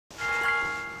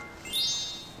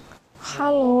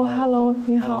Hello，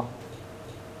 你好。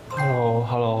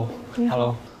Hello， 你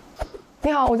好。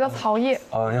你好，我叫曹烨。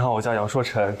你好，我叫杨硕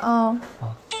成。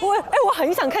我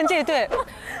很想看这对，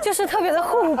就是特别的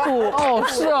互补。哦，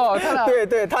是哦，他俩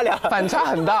对，他俩反差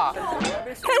很大。看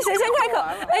谁先开口？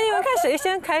哎，你们看谁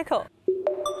先开口？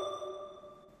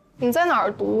你在哪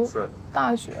儿读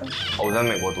大学？我在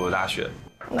美国读的大学。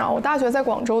那我大学在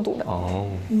广州读的。哦。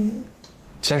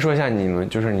先说一下你们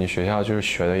就是你学校就是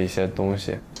学的一些东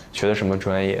西，学的什么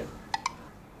专业？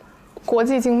国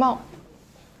际经贸。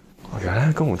原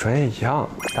来跟我专业一样，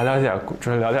大家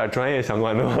聊点专业相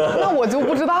关的吗？那我就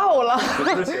不知道了。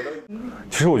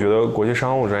其实我觉得国际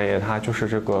商务专业它就是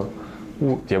这个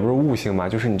也不是悟性吧，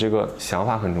就是你这个想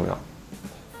法很重要。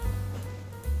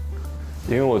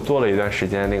因为我做了一段时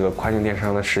间那个跨境电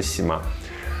商的实习嘛，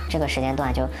这个时间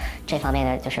段就这方面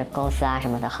的就是公司啊什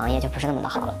么的行业就不是那么的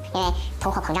好了，因为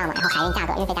通货膨胀嘛，然后海运价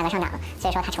格运费价格上涨了，所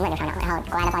以说它成本就上涨了，然后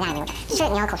国外的报价也没有涨。是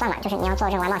你要口算嘛，就是你要做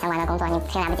这种外贸相关的工作，你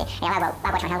挺来不及，人家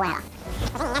外国厂商过来了。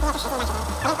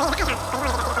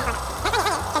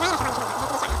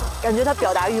感觉他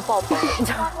表达欲爆棚，你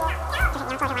知道吗？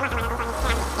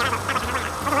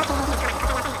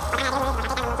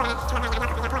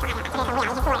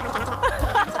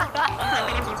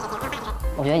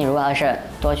我觉得你如果要是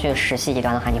多去实习一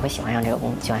段的话，你会喜欢上这个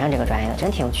喜欢上这个专业的，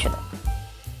真挺有趣的。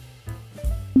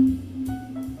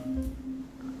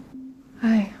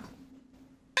哎。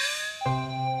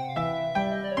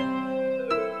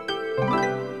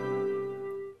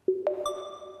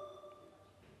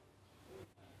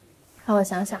让我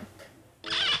想想，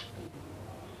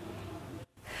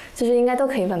就是应该都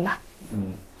可以问吧。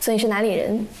所以你是哪里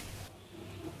人？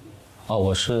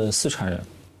我是四川人。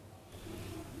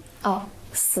哦，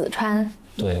四川。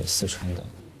对，四川的。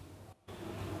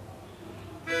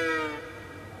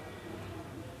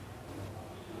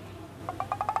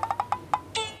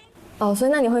哦，所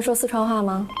以那你会说四川话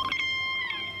吗？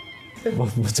不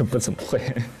怎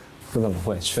么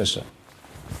会，确实。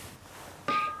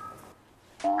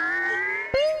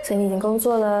所以你已经工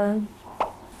作了，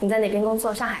你在哪边工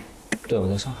作？上海。对，我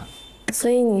在上海。所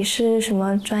以你是什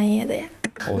么专业的呀？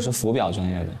我是服务表专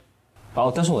业的。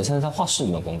但是我现在在画室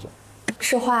里面工作。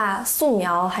是画素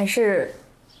描还是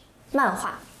漫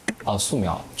画？素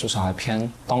描，就是还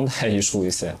偏当代艺术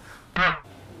一些。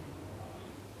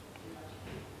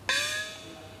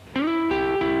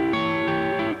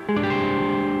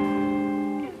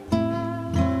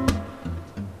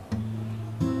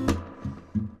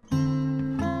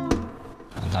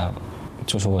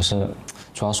就是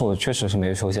主要是我确实是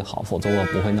没休息好，否则我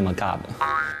不会那么尬的。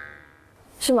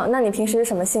是吗？那你平时是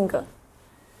什么性格？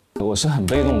我是很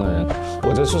被动的人，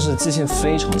我就是记性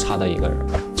非常差的一个人。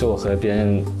就我和别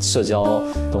人社交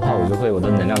的话，我的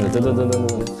能量就噔，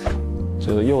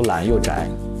就是又懒又宅，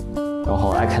然后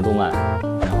爱看动漫，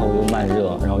然后又慢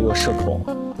热，然后又社恐，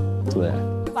对。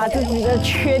把自己的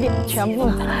缺点全部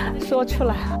说出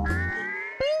来。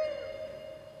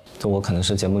就我可能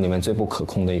是节目里面最不可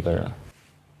控的一个人。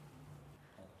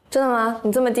真的吗？你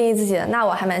这么定义自己的，那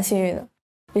我还蛮幸运的，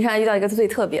你上来遇到一个最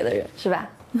特别的人，是吧？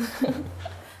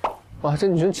哇，这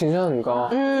女生情商很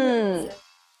高。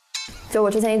就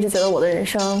我之前一直觉得我的人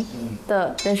生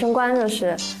的人生观就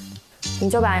是，你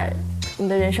就把你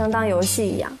的人生当游戏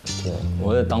一样。对，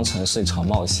我也当成是一场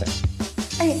冒险。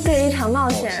哎，对，一场冒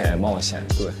险。冒险，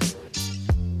对。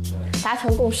达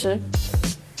成共识。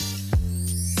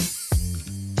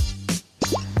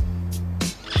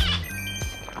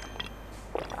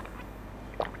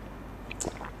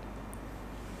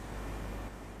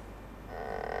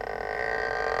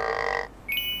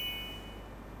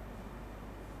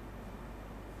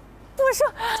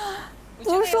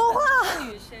不说话，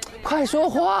快说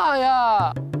话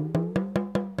呀！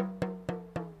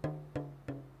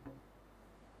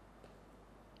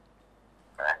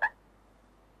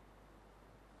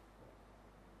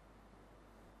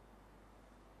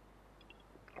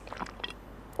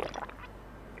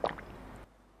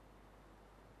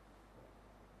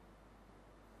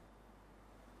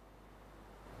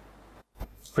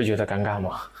会觉得尴尬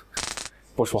吗？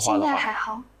不说话的话。现在还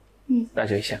好。那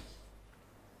就行。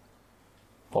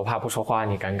我怕不说话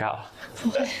你尴尬了。不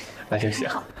会。那就行。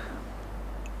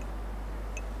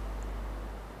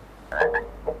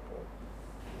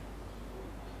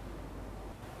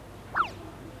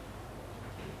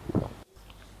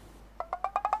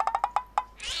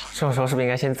这种时候是不是应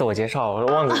该先自我介绍？我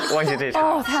忘记这一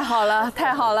茬。太好了，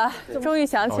太好了，终于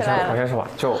想起来了。我先说吧，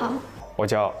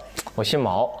我姓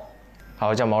毛，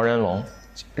好叫毛人龙，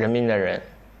人民的人。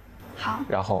好。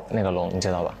然后那个龙你知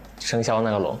道吧？生肖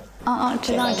那个龙。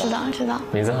知道。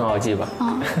名字很好记吧？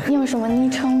你有什么昵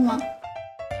称吗？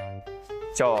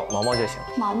叫毛毛就行。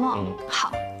毛毛，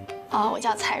好。我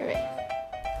叫蔡瑞。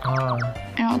啊。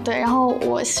然后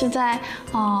我是在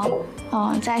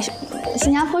在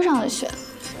新加坡上的学，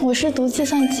我是读计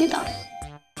算机的。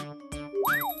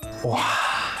哇。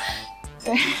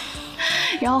对。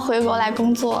然后回国来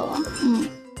工作了，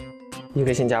一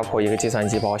个新加坡，一个计算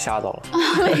机，把我吓到了。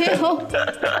没有。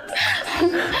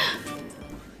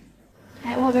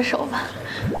来握个手吧。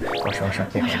我说，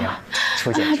你好，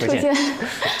初见。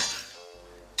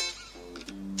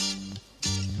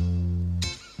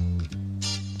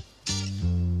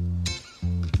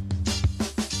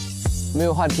没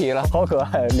有话题了，好可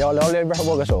爱，聊一边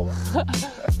握个手吧。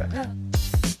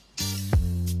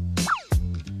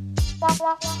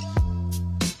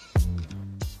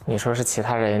你说是其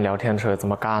他人聊天的时候怎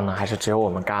么尬呢，还是只有我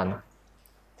们尬呢？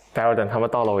待会儿等他们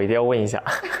到了，我一定要问一下。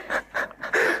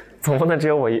总不能只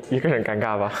有我一个人尴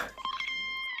尬吧？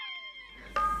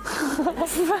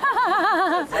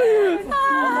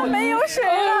没有水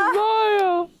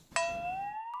了。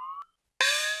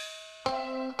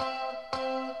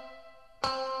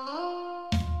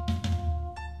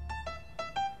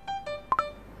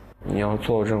你要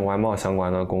做这种外贸相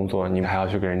关的工作，你还要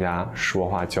去跟人家说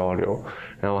话交流，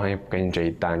然后还不给你这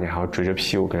一单，你还要追着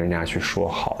屁股跟人家去说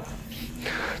好的，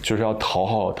就是要讨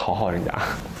好人家。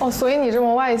所以你这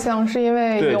么外向是因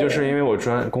为对，就是因为我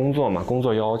工作嘛，工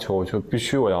作要求我就必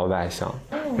须我要外向。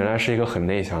原来是一个很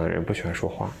内向的人，不喜欢说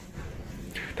话，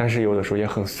但是有的时候也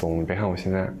很怂。你别看我现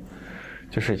在，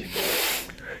就是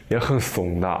也很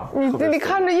怂的。你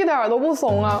看着一点都不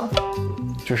怂啊。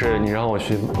就是你让我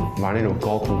去玩那种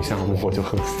高空项目，我就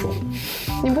很怂。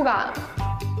你不敢。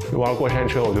玩过山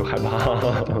车我就害怕。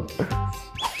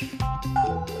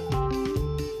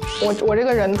我这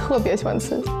个人特别喜欢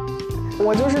刺激，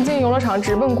我就是进游乐场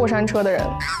直奔过山车的人。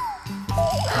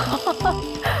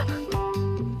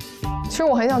其实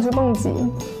我很想去蹦极，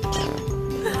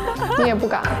你也不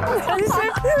敢。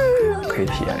可以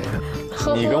体验一下。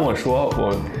你跟我说，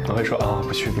我会说啊，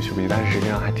不去，但是实际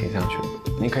上还挺想去的。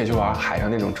你可以去玩海上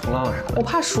那种冲浪啥的。我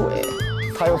怕水。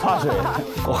他又怕水。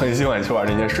我很喜欢去玩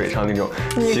那些水上那种，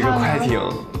骑个快艇，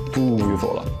嘟就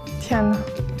走了。天哪！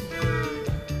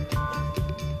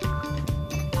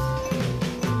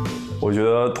我觉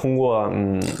得通过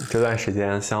这段时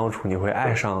间相处，你会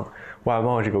爱上外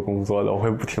贸这个工作的。我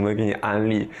会不停的给你安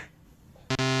利。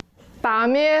打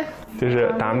咩？就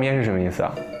是打咩是什么意思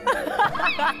啊？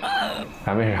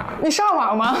打咩是啥？你上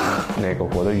网吗？哪个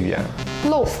国的语言？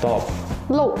漏 stop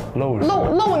漏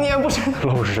你也不知道。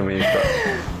漏是什么意思？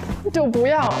就不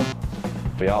要。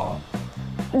不要。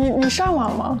你上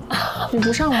网吗？你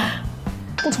不上网，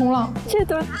不冲浪。这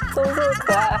都这么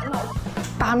可爱。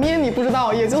打咩你不知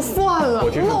道也就算了，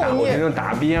我听成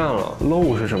答辩了，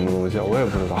漏是什么东西我也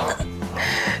不知道。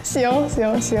行，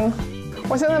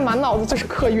我现在满脑子就是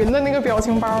可云的那个表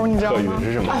情包，你知道吗？可云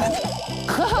是什么？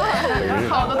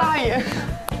好的，大爷。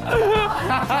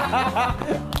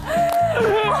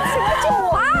谁来救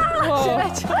我啊？谁来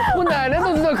救我？我奶奶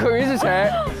都知道可云是谁。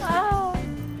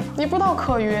你不知道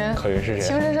可云？可云是谁？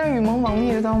情深深雨蒙蒙，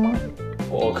你知道吗？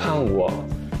我看过。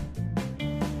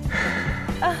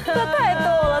他太逗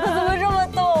了，他怎么这么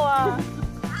逗啊？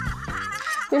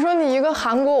你说你一个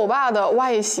韩国欧巴的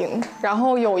外形，然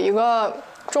后有一个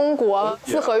中国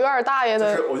四合院大爷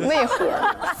的内核。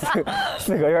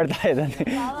四合院大爷的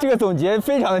这个总结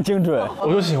非常的精准。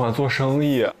我就喜欢做生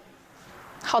意。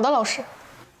好的，老师。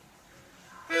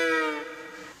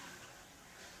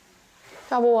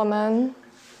要不我们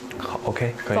好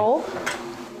 ，OK， 可以。走。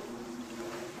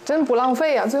真不浪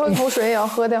费呀，最后一口水也要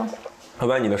喝掉。喝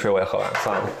完你的水我也喝完，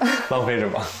算了，浪费着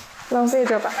吧。浪费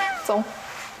着吧，走。